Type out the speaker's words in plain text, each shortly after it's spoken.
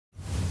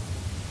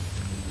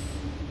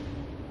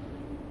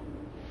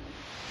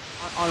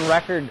on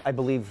record, I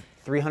believe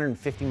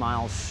 350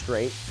 miles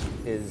straight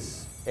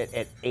is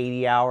at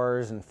 80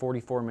 hours and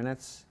 44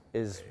 minutes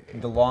is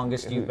the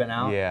longest you've been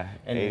out. Yeah,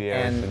 80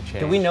 hours and change.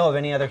 Do we know of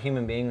any other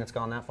human being that's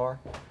gone that far?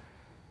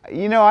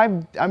 You know,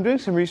 I'm doing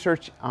some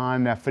research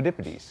on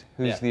Phidippides,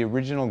 who's the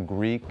original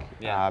Greek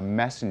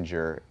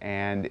messenger,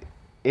 and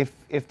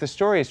if the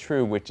story is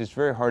true, which is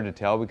very hard to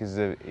tell because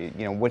you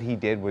know what he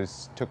did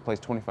took place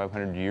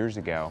 2,500 years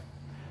ago,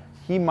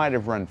 he might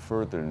have run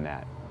further than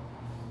that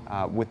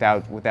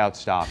without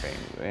stopping,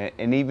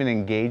 and even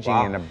engaging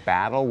in a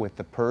battle with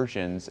the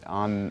Persians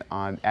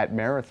at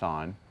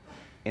Marathon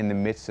in the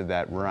midst of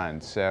that run.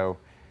 So,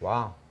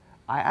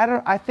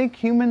 I think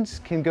humans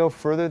can go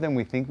further than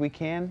we think we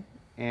can,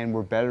 and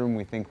we're better than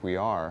we think we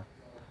are.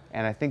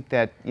 And I think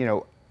that, you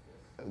know,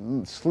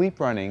 sleep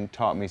running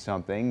taught me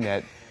something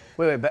that.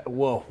 Wait,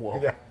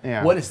 whoa.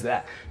 Yeah. What is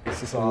that?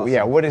 This is awesome.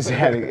 Yeah, what is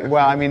that?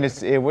 Well, I mean,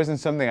 it wasn't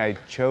something I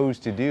chose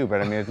to do,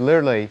 but I mean, it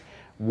literally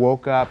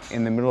woke up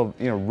in the middle of,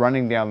 you know,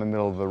 running down the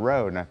middle of the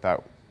road, and I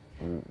thought,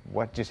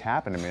 what just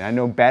happened? I mean, I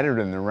know better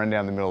than to run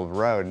down the middle of the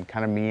road, and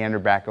kind of meander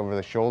back over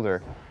the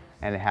shoulder,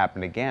 and it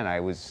happened again. I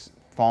was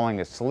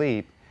falling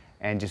asleep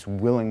and just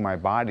willing my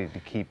body to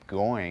keep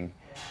going.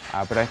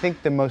 But I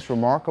think the most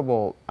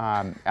remarkable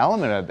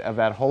element of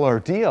that whole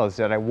ordeal is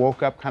that I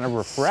woke up kind of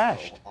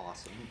refreshed. So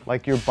awesome.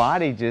 Like your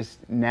body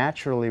just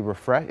naturally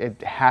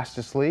it has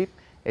to sleep,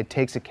 it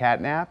takes a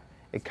cat nap,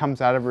 it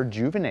comes out of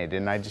rejuvenated,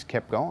 and I just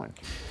kept going.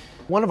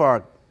 One of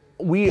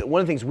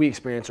the things we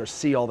experience or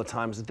see all the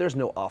time is that there's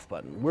no off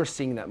button. We're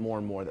seeing that more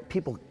and more, that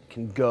people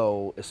can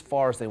go as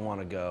far as they want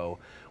to go.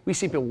 We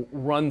see people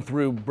run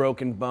through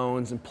broken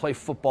bones and play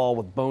football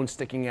with bones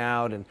sticking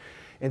out,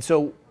 and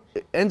so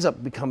it ends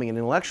up becoming an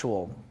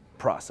intellectual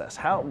process.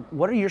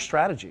 What are your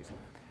strategies?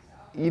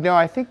 You know,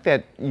 I think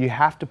that you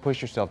have to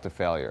push yourself to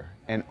failure,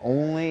 and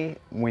only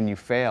when you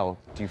fail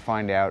do you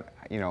find out,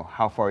 you know,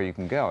 how far you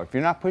can go. If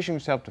you're not pushing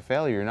yourself to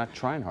failure, you're not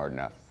trying hard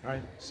enough.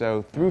 Right.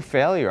 So through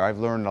failure, I've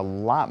learned a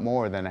lot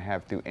more than I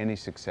have through any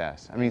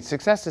success. I mean,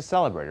 success is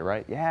celebrated,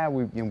 right? Yeah,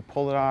 we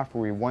pulled it off,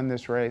 or we won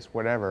this race,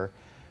 whatever.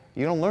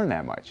 You don't learn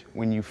that much.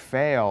 When you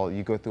fail,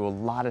 you go through a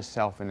lot of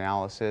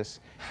self-analysis.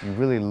 You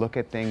really look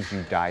at things,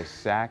 you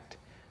dissect.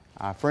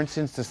 For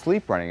instance, the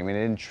sleep running. I mean,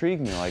 it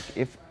intrigued me. Like,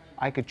 if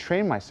I could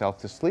train myself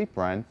to sleep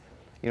run,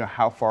 you know,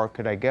 how far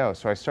could I go?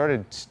 So I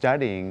started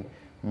studying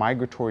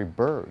migratory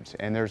birds,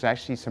 and there's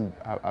actually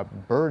a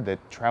bird that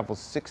travels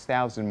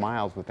 6,000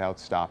 miles without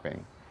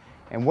stopping.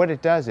 And what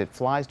it does, it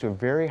flies to a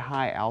very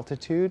high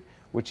altitude,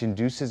 which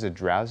induces a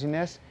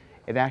drowsiness.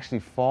 It actually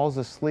falls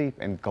asleep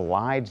and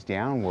glides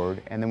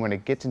downward, and then when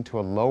it gets into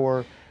a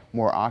lower,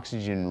 more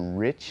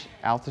oxygen-rich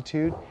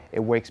altitude, it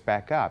wakes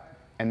back up,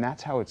 and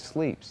that's how it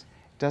sleeps.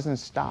 It doesn't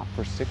stop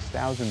for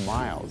 6,000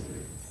 miles.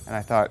 And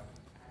I thought,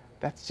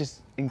 that's just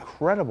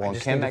incredible. I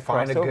just need to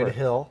find a good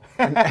hill,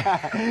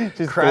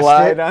 just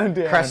glide on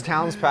down. Crest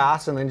Towns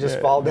Pass, and then just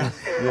fall down.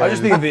 I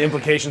just think of the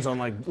implications on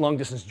like long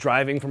distance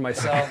driving for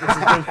myself.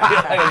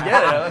 I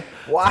get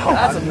it. Wow,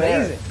 that's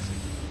amazing.